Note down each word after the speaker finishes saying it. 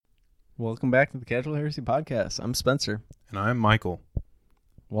Welcome back to the Casual Heresy Podcast. I'm Spencer. And I'm Michael.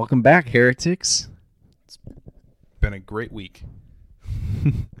 Welcome back, heretics. Been a great week.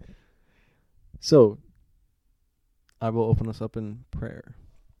 So, I will open us up in prayer.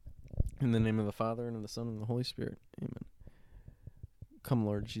 In the name of the Father, and of the Son, and of the Holy Spirit. Amen. Come,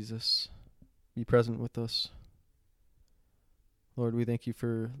 Lord Jesus. Be present with us. Lord, we thank you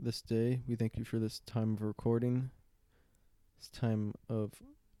for this day. We thank you for this time of recording. This time of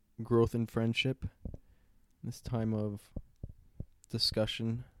growth in friendship. This time of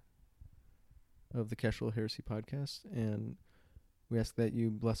discussion of the Casual Heresy Podcast. And we ask that you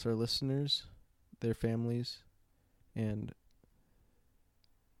bless our listeners, their families, and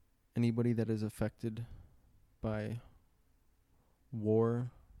anybody that is affected by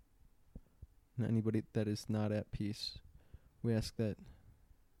war, and anybody that is not at peace. We ask that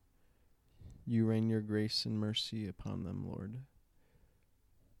you rain your grace and mercy upon them, Lord,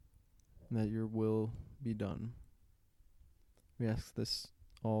 and that your will be done. We ask this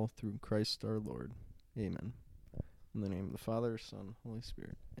all through Christ our Lord. Amen. In the name of the Father, Son, Holy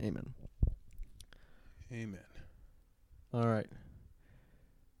Spirit. Amen. Amen. All right.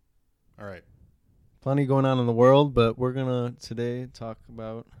 All right. Plenty going on in the world, but we're going to today talk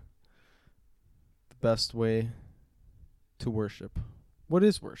about the best way to worship. What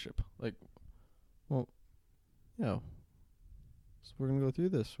is worship? So we're going to go through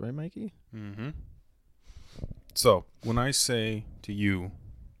this, right, Mikey? Mm-hmm. So, when I say to you,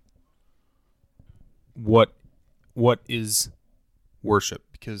 what is worship?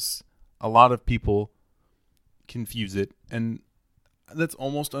 Because a lot of people confuse it, and that's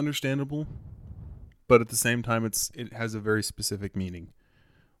almost understandable, but at the same time, it has a very specific meaning.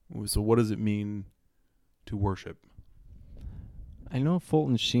 So, what does it mean to worship? I know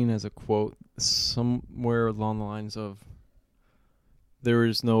Fulton Sheen has a quote somewhere along the lines of, there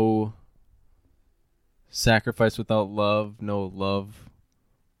is no sacrifice without love, no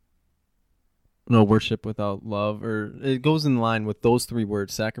worship without love, or it goes in line with those three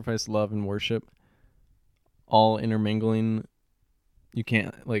words, sacrifice, love, and worship, all intermingling. You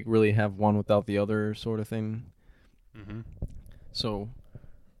can't really have one without the other, sort of thing. Mm-hmm. So,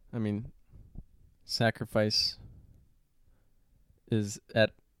 sacrifice is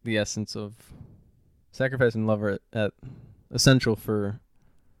at the essence of sacrifice, and love are at essential for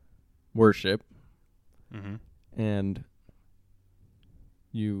worship. Mm-hmm. And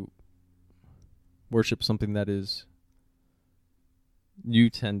you worship something that is, you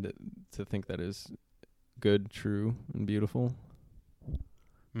tend to think that is good, true, and beautiful.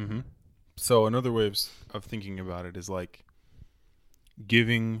 Mm-hmm. So another way of thinking about it is like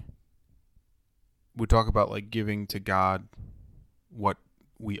giving. We talk about like giving to God what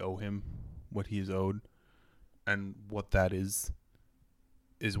we owe him, what he is owed, and what that is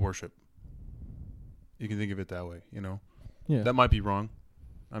worship. You can think of it that way, you know? Yeah. That might be wrong.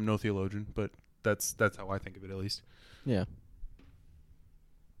 I'm no theologian, but that's how I think of it, at least. Yeah.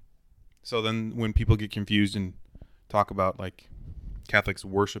 So then when people get confused and talk about like Catholics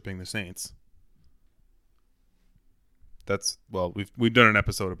worshiping the saints, we've done an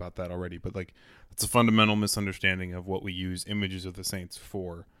episode about that already, but like it's a fundamental misunderstanding of what we use images of the saints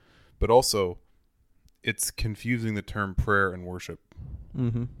for. But also it's confusing the term prayer and worship.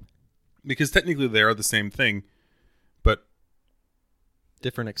 Mm-hmm. Because technically they are the same thing, but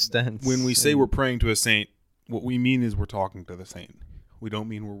different extents. when we say we're praying to a saint, what we mean is we're talking to the saint. We don't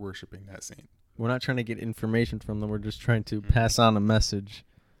mean we're worshiping that saint. We're not trying to get information from them. We're just trying to pass on a message.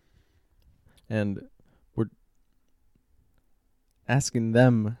 And we're asking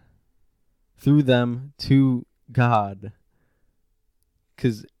them, through them, to God.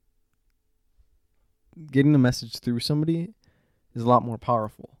 Because getting a message through somebody is a lot more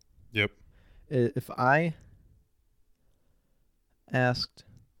powerful. Yep. If I asked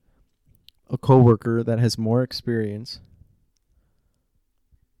a coworker that has more experience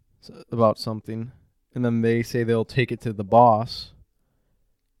about something, and then they say they'll take it to the boss,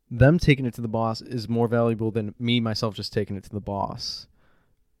 them taking it to the boss is more valuable than myself just taking it to the boss,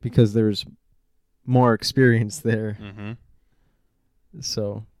 because there's more experience there. Mm-hmm.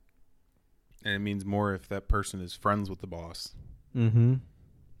 So. And it means more if that person is friends with the boss. Mm-hmm.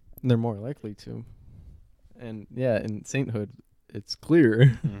 They're more likely to. And yeah, in sainthood, it's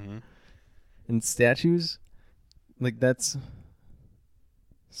clear. Mm-hmm. In statues, that's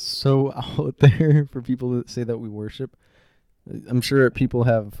so out there for people that say that we worship. I'm sure people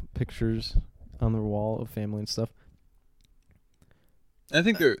have pictures on their wall of family and stuff. I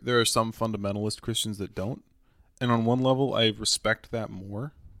think there are some fundamentalist Christians that don't. And on one level, I respect that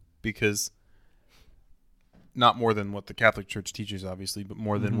more because not more than what the Catholic Church teaches, obviously, but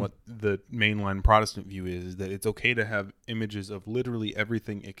more than what the mainline Protestant view is that it's okay to have images of literally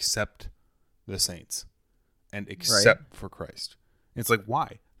everything except the saints and except for Christ. And it's like,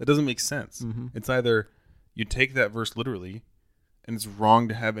 why? That doesn't make sense. It's either you take that verse literally, and it's wrong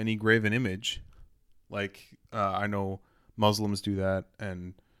to have any graven image. Like, I know Muslims do that,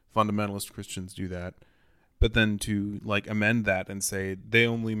 and fundamentalist Christians do that. But then to like amend that and say they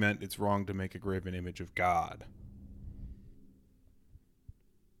only meant it's wrong to make a graven image of God.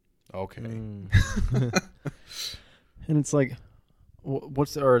 Okay. And it's like,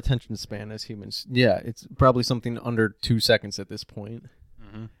 what's our attention span as humans? Yeah, it's probably something under 2 seconds at this point.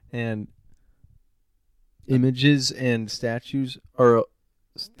 And images and statues are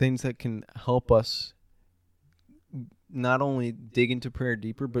things that can help us not only dig into prayer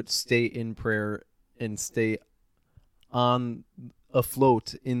deeper, but stay in prayer and stay on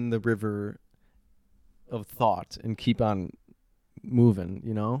afloat in the river of thought and keep on moving,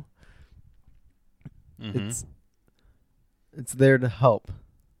 you know? It's there to help,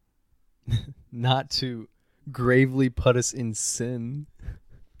 not to gravely put us in sin.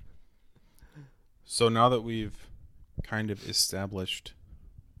 So now that we've kind of established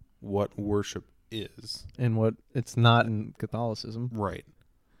what worship is and what it's not in Catholicism. Right.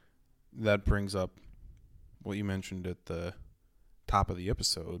 That brings up what you mentioned at the top of the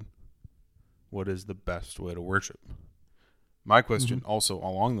episode. What is the best way to worship? My question also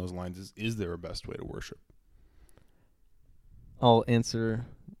along those lines is there a best way to worship? I'll answer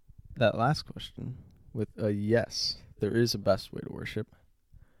that last question with a yes. There is a best way to worship.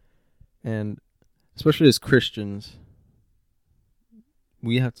 And especially as Christians,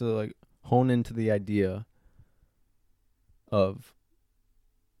 we have to like hone into the idea of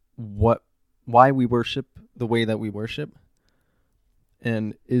why we worship the way that we worship,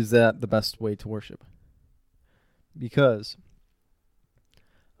 and is that the best way to worship? Because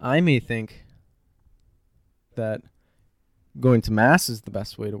I may think that going to Mass is the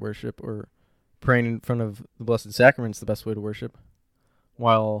best way to worship, or praying in front of the Blessed Sacrament is the best way to worship,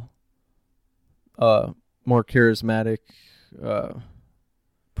 while more charismatic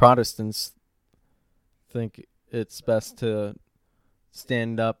Protestants think it's best to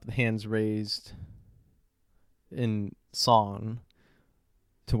stand up, hands raised, in song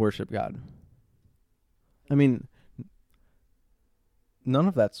to worship God. I mean, none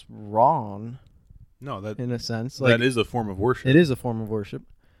of that's wrong. No, that in a sense, like, that is a form of worship. It is a form of worship,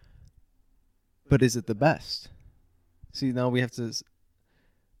 but is it the best? See, now we have to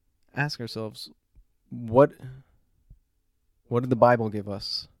ask ourselves, what did the Bible give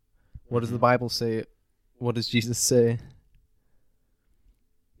us? What does the Bible say? What does Jesus say?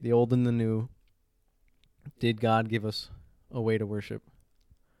 The old and the new. Did God give us a way to worship?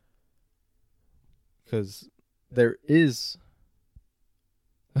 Because there is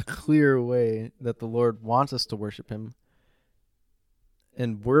a clear way that the Lord wants us to worship him,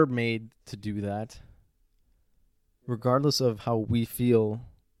 and we're made to do that regardless of how we feel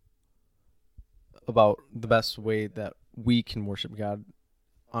about the best way that we can worship God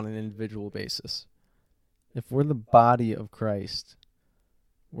on an individual basis. If we're the body of Christ,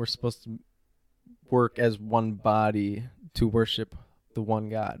 we're supposed to work as one body to worship the one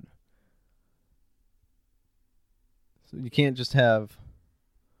God. So you can't just have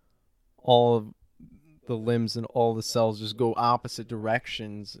all of the limbs and all the cells just go opposite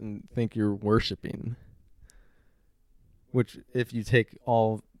directions and think you're worshiping. Which, if you take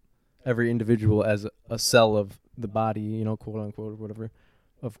every individual as a cell of the body, you know, quote unquote, or whatever,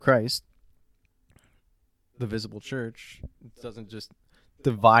 of Christ, the visible church, it doesn't just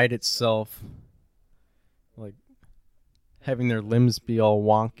divide itself, like having their limbs be all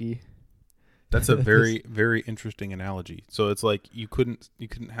wonky. That's a very, very interesting analogy. So it's like you couldn't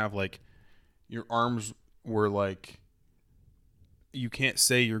have like your arms were like, you can't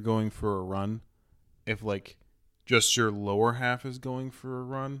say you're going for a run if like just your lower half is going for a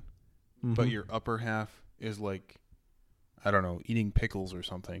run, but your upper half is like, I don't know, eating pickles or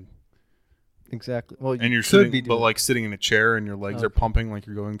something. Exactly. Well, and you're sitting, but like sitting in a chair and your legs are pumping like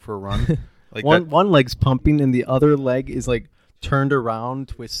you're going for a run. Like one leg's pumping and the other leg is like turned around,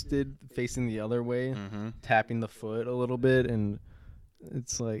 twisted, facing the other way, tapping the foot a little bit, and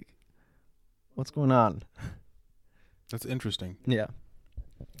it's like, what's going on? That's interesting. Yeah.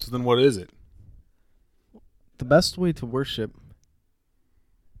 So then what is it? The best way to worship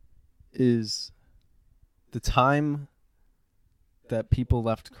is the time that people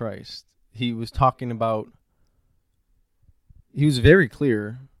left Christ. He was very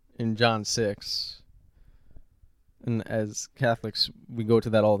clear in John 6. And as Catholics, we go to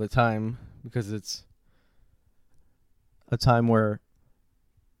that all the time because it's a time where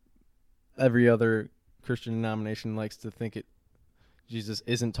every other Christian denomination likes to think Jesus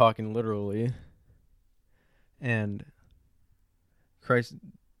isn't talking literally, and Christ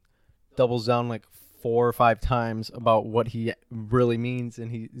doubles down like 4 or 5 times about what he really means,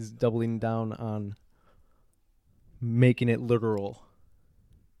 and he is doubling down on making it literal.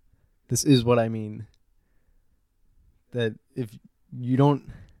 This is what I mean. That if you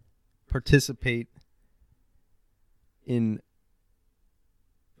don't participate in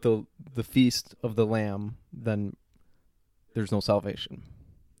the feast of the Lamb, then there's no salvation.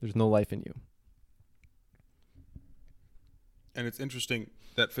 There's no life in you. And it's interesting,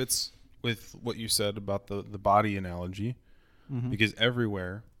 that fits with what you said about the body analogy, because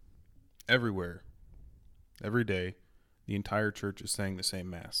everywhere, every day, the entire church is saying the same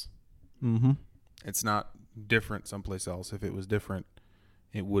mass. Mm-hmm. It's not different someplace else. If it was different,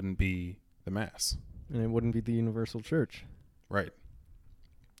 it wouldn't be the mass. And it wouldn't be the universal church. Right.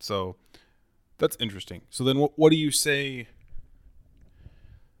 So that's interesting. So then what do you say?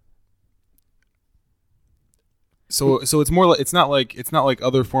 So it's more like it's not like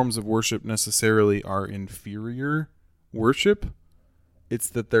other forms of worship necessarily are inferior worship. It's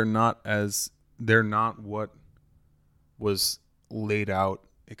that they're not what was laid out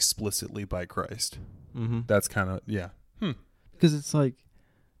explicitly by Christ. Mm-hmm. That's kind of, yeah. Because it's like,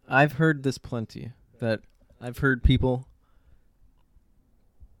 I've heard this plenty, that I've heard people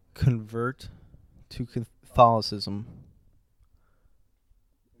convert to Catholicism.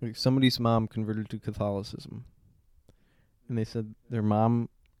 Like somebody's mom converted to Catholicism. And they said their mom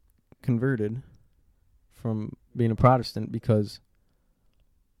converted from being a Protestant because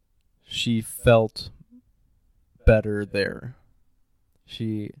she felt better there.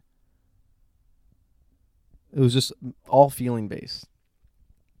 It was just all feeling based,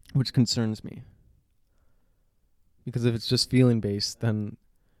 which concerns me. Because if it's just feeling based, then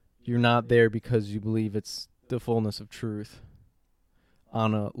you're not there because you believe it's the fullness of truth.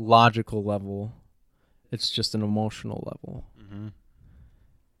 On a logical level, it's just an emotional level. Mm-hmm.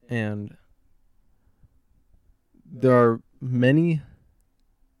 And there are many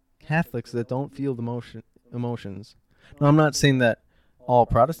Catholics that don't feel the emotions. Now, I'm not saying that all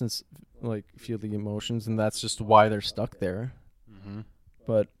Protestants feel the emotions, and that's just why they're stuck there. Mm-hmm.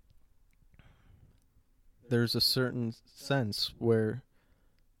 But there's a certain sense where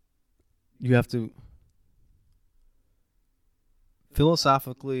you have to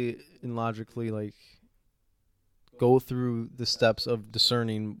philosophically and logically go through the steps of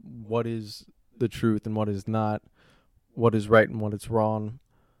discerning what is the truth and what is not, what is right and what is wrong,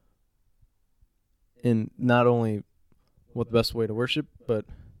 and not only what the best way to worship, but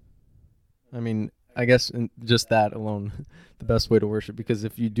I guess in just that alone, the best way to worship, because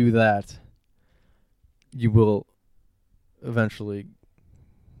if you do that, you will eventually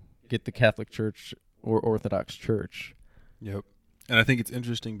get the Catholic Church or Orthodox Church. Yep. And I think it's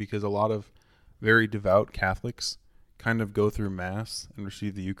interesting because a lot of very devout Catholics kind of go through Mass and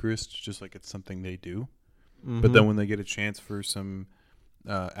receive the Eucharist just like it's something they do. Mm-hmm. But then when they get a chance for some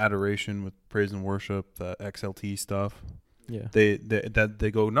adoration with praise and worship, the XLT stuff, yeah,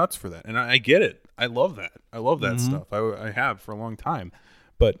 they go nuts for that. And I get it. I love that. I love that mm-hmm. stuff. I have for a long time.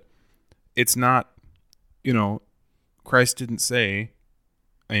 But it's not, Christ didn't say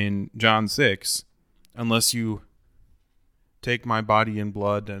in John 6, unless you take my body and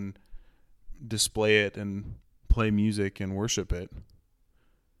blood and display it and play music and worship it,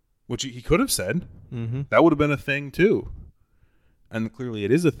 which he could have said. Mm-hmm. That would have been a thing too. And clearly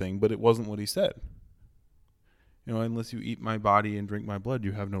it is a thing, but it wasn't what he said. Unless you eat my body and drink my blood,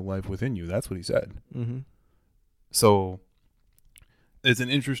 you have no life within you. That's what he said. Mm-hmm. So it's an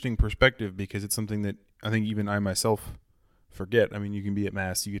interesting perspective because it's something that I think even I myself forget. I mean, you can be at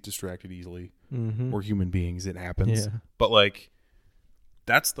Mass, you get distracted easily. Mm-hmm. We're human beings. It happens. Yeah. But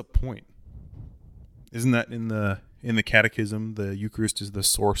that's the point. Isn't that in the Catechism, the Eucharist is the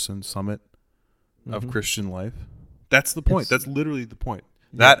source and summit of Christian life? That's the point. That's literally the point.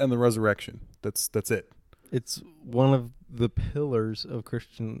 Yeah. That and the resurrection. That's it. It's one of the pillars of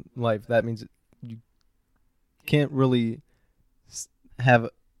Christian life. That means you can't really have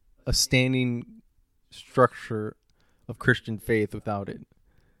a standing structure of Christian faith without it.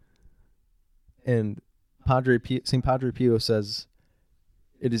 And St. Padre Pio says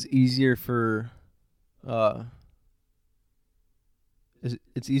it is easier for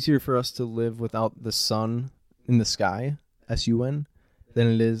it's easier for us to live without the sun in the sky, S-U-N, than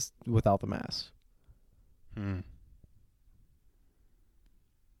it is without the Mass.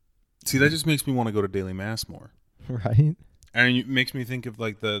 See, that just makes me want to go to daily Mass more. Right? And it makes me think of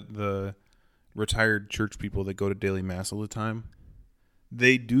the retired church people that go to daily mass all the time,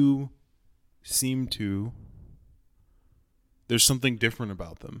 they do seem to, there's something different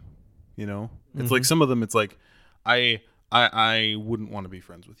about them, you know? It's like some of them, it's like, I wouldn't want to be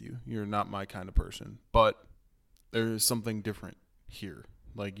friends with you. You're not my kind of person. But there's something different here.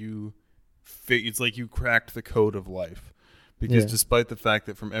 Like it's like you cracked the code of life. Because despite the fact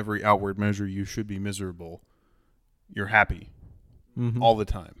that from every outward measure you should be miserable, you're happy all the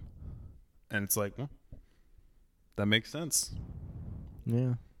time. And it's like, well, that makes sense.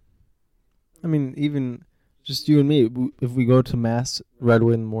 Yeah. I mean, even just you and me, if we go to mass right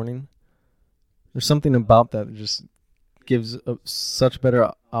away in the morning, there's something about that just gives such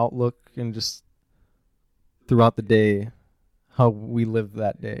better outlook and just throughout the day, how we live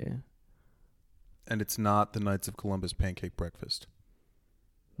that day. And it's not the Knights of Columbus pancake breakfast.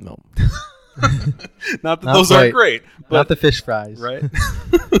 No. Not that those aren't great. But, not the fish fries. Right?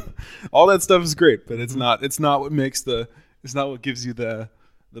 All that stuff is great, but it's not what makes it's not what gives you the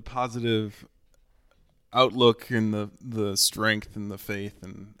positive outlook and the strength and the faith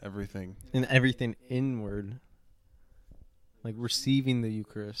and everything. And everything inward. Like receiving the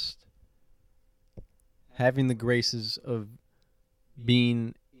Eucharist. Having the graces of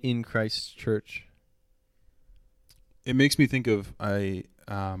being in Christ's church. It makes me think of I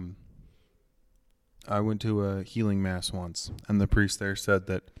went to a healing mass once, and the priest there said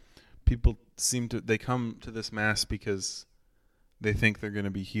that people they come to this mass because they think they're going to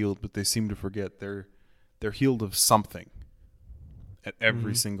be healed, but they seem to forget they're healed of something at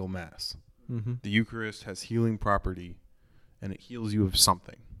every single mass. Mm-hmm. The Eucharist has healing property, and it heals you of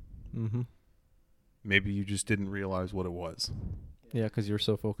something. Mm-hmm. Maybe you just didn't realize what it was. Yeah, because you're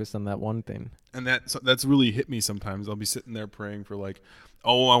so focused on that one thing. And that's really hit me sometimes. I'll be sitting there praying for like,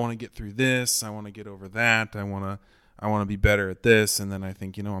 oh, I want to get through this. I want to get over that. I want to be better at this. And then I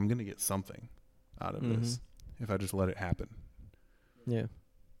think, I'm going to get something out of this if I just let it happen. Yeah.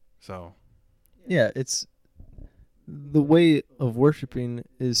 So. Yeah, it's the way of worshiping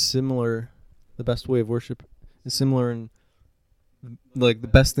is similar. The best way of worship is similar in like the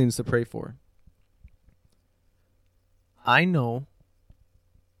best things to pray for. I know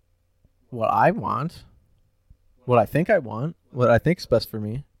what I want, what I think I want, what I think is best for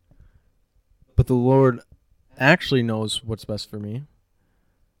me. But the Lord actually knows what's best for me.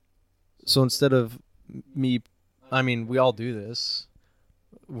 So instead of me, I mean, we all do this.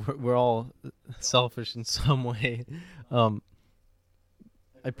 We're all selfish in some way. I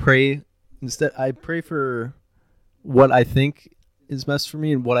pray for what I think is best for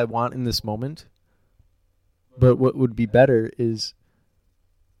me and what I want in this moment. But what would be better is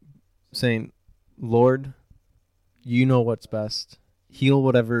saying, Lord, you know what's best. Heal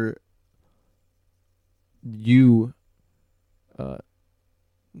whatever you,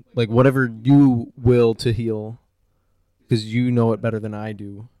 whatever you will to heal, because you know it better than I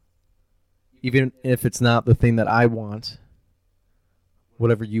do. Even if it's not the thing that I want,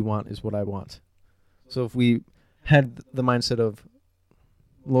 whatever you want is what I want. So if we had the mindset of,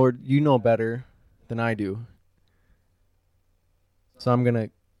 Lord, you know better than I do, so I'm going to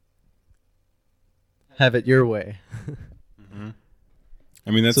have it your way. Mm-hmm.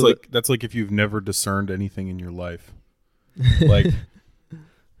 I mean, that's like if you've never discerned anything in your life. Like,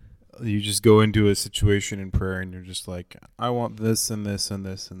 you just go into a situation in prayer and you're just like, I want this and this and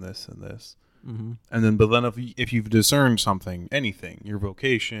this and this and this. Mm-hmm. And then if you've discerned something, anything, your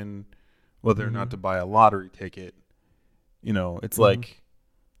vocation, whether or not to buy a lottery ticket, it's like,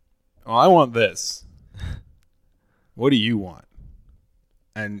 oh, I want this. What do you want?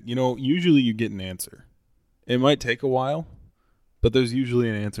 And, usually you get an answer. It might take a while, but there's usually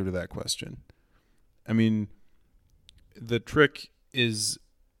an answer to that question. I mean, the trick is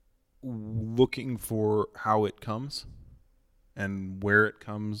looking for how it comes and where it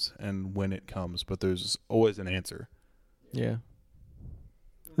comes and when it comes, but there's always an answer. Yeah.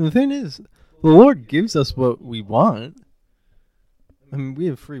 And the thing is, the Lord gives us what we want. I mean, we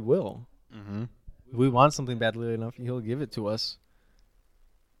have free will. Mm-hmm. If we want something badly enough, He'll give it to us.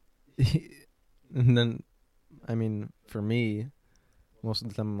 And then, I mean, for me, most of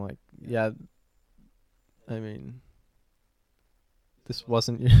the time I'm like, yeah, I mean, this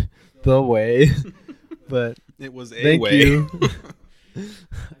wasn't the way, but it was a thank way. You.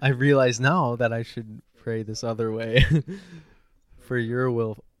 I realize now that I should pray this other way. For your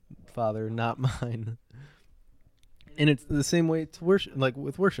will, Father, not mine. And it's the same way to worship, like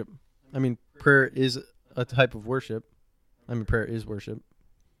with worship. I mean, prayer is a type of worship. I mean, prayer is worship.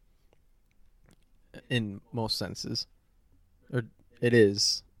 In most senses. Or it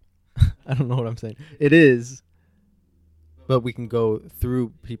is. I don't know what I'm saying. It is. but we can go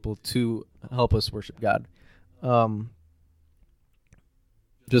through people to help us worship God.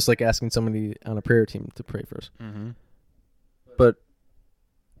 Just like asking somebody on a prayer team to pray for us. Mm-hmm. But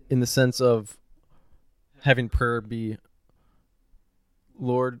in the sense of having prayer be,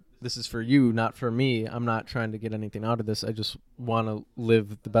 Lord, this is for you, not for me. I'm not trying to get anything out of this. I just want to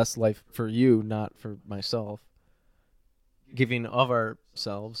live the best life for you, not for myself. Giving of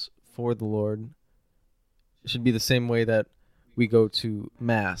ourselves for the Lord should be the same way that we go to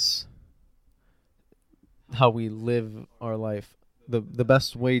Mass. How we live our life. The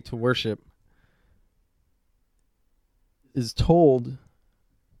best way to worship is told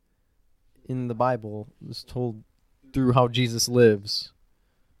in the Bible, is told through how Jesus lives,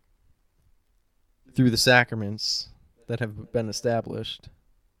 through the sacraments that have been established.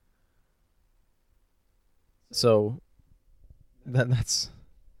 So that's...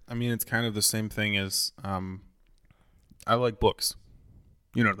 I mean, it's kind of the same thing as I like books.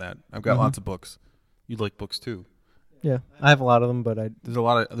 You know that. I've got lots of books. You like books too. Yeah, I have a lot of them, but There's a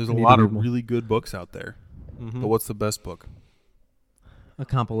lot need to of read more. really good books out there. But what's the best book? a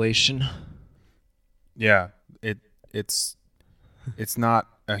compilation. Yeah, it's not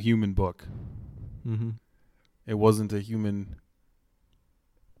a human book. Mm-hmm. It wasn't a human.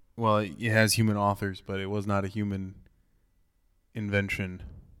 Well, it has human authors, but it was not a human invention,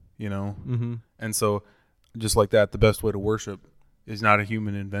 you know? Mm-hmm. And so, just like that, the best way to worship is not a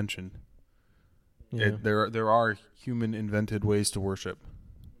human invention. Yeah. There are human invented ways to worship,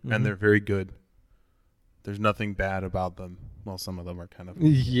 and they're very good. There's nothing bad about them. Well, some of them are kind of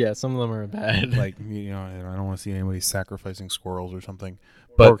yeah, some of them are bad. like, you know, I don't want to see anybody sacrificing squirrels or something.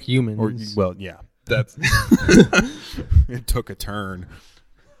 But or humans. well, yeah, that's it took a turn.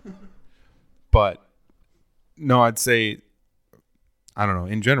 But no, I'd say, I don't know,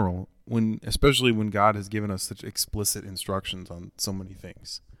 in general, especially when God has given us such explicit instructions on so many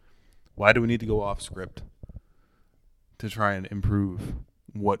things, why do we need to go off script to try and improve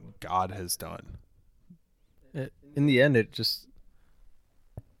what God has done? In the end,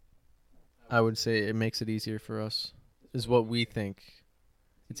 I would say it makes it easier for us, is what we think.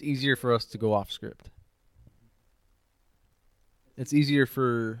 It's easier for us to go off script. It's easier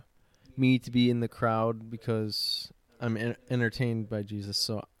for me to be in the crowd because I'm entertained by Jesus,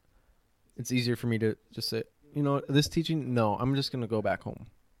 so it's easier for me to just say, you know what, this teaching, no, I'm just going to go back home.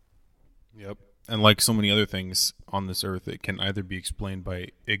 Yep. And like so many other things on this earth, it can either be explained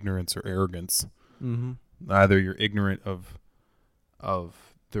by ignorance or arrogance. Mm-hmm. Either you're ignorant of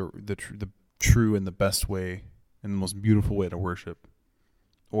the true and the best way and the most beautiful way to worship,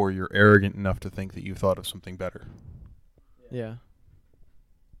 or you're arrogant enough to think that you've thought of something better. Yeah.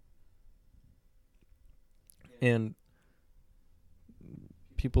 And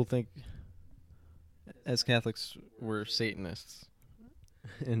people think as Catholics we're Satanists.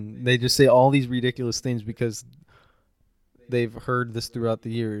 And they just say all these ridiculous things because they've heard this throughout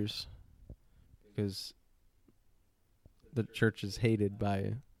the years. Because the church is hated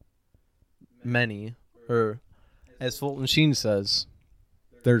by many. Or, as Fulton Sheen says,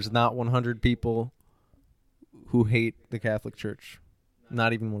 there's not 100 people who hate the Catholic Church.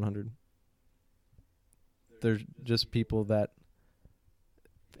 Not even 100. There's just people that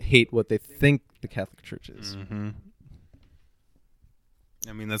hate what they think the Catholic Church is. Mm-hmm.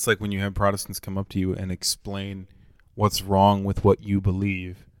 I mean, that's like when you have Protestants come up to you and explain what's wrong with what you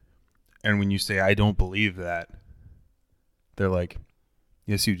believe. And when you say, I don't believe that, they're like,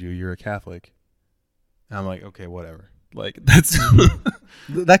 yes, you do. You're a Catholic. And I'm like, okay, whatever. Like, that's...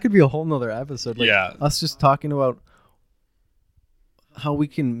 That could be a whole nother episode. Like, yeah. Us just talking about how we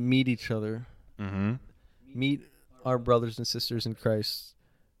can meet each other. Mm-hmm. Meet our brothers and sisters in Christ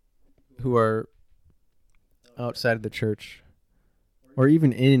who are outside of the church. Or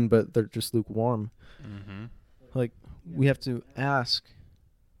even in, but they're just lukewarm. Mm-hmm. Like, we have to ask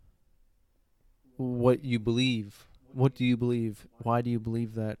what you believe. What do you believe? Why do you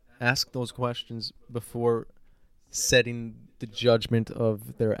believe that? Ask those questions before setting the judgment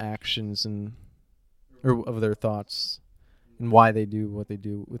of their actions or of their thoughts and why they do what they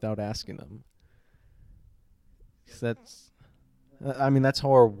do without asking them. 'Cause that's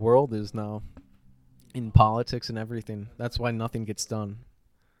how our world is now. In politics and everything. That's why nothing gets done.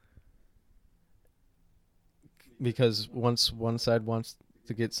 Because once one side wants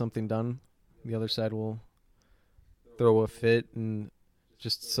to get something done, the other side will throw a fit and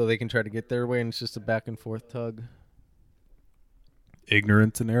just so they can try to get their way, and it's just a back and forth tug.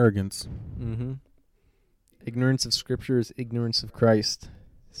 Ignorance and arrogance. Mm-hmm. Ignorance of Scripture is ignorance of Christ.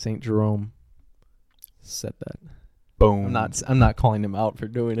 St. Jerome said that. Boom. I'm not calling him out for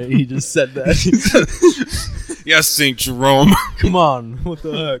doing it. He just said that. Yes, St. Jerome. Come on. What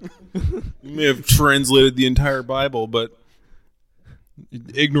the heck? You may have translated the entire Bible, but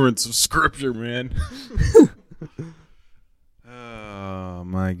ignorance of Scripture, man. Oh,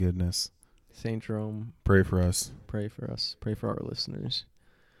 my goodness. St. Jerome, Pray for us, pray for us. Pray for our listeners.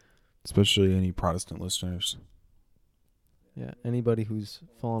 especially any Protestant listeners. Yeah, anybody who's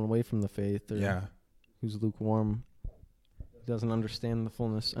fallen away from the faith or Yeah. who's lukewarm doesn't understand the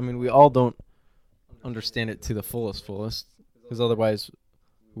fullness. I mean, we all don't understand it to the fullest, because otherwise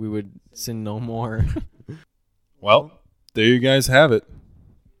we would sin no more. Well, there you guys have it.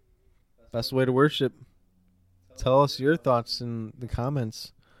 Best way to worship. Tell us your thoughts in the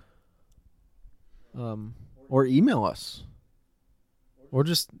comments. Or email us. Or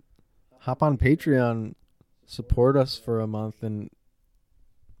just hop on Patreon, support us for a month, and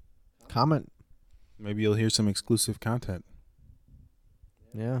comment. Maybe you'll hear some exclusive content.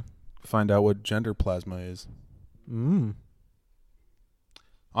 Yeah. Find out what gender plasma is. On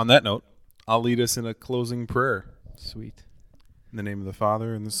that note, I'll lead us in a closing prayer. Sweet. In the name of the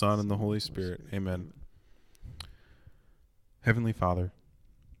Father, and the Son, and the Holy Spirit. Amen. Heavenly Father,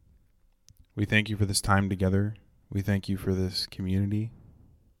 we thank you for this time together. We thank you for this community.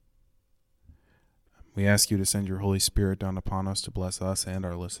 We ask you to send your Holy Spirit down upon us to bless us and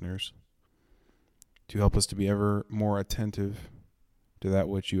our listeners, to help us to be ever more attentive to that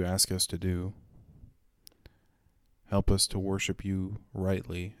which you ask us to do. Help us to worship you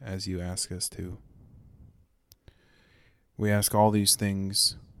rightly as you ask us to. We ask all these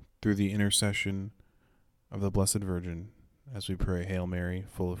things through the intercession of the Blessed Virgin, as we pray, Hail Mary,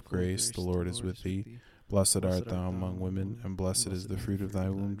 full of grace, the Lord is with thee. Blessed art thou among women, and blessed is the fruit of thy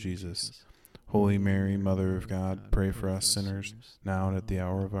womb, Jesus. Holy Mary, Mother of God, pray for us sinners, now and at the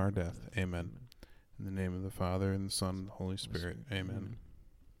hour of our death. Amen. In the name of the Father, and the Son, and the Holy Spirit. Amen.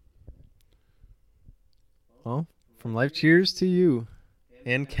 Well, from Life Cheers to you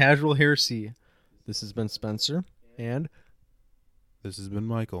and Casual Heresy, this has been Spencer, and This has been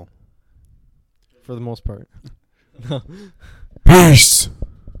Michael. for the most part, Peace!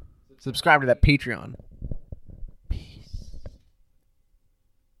 subscribe to that Patreon.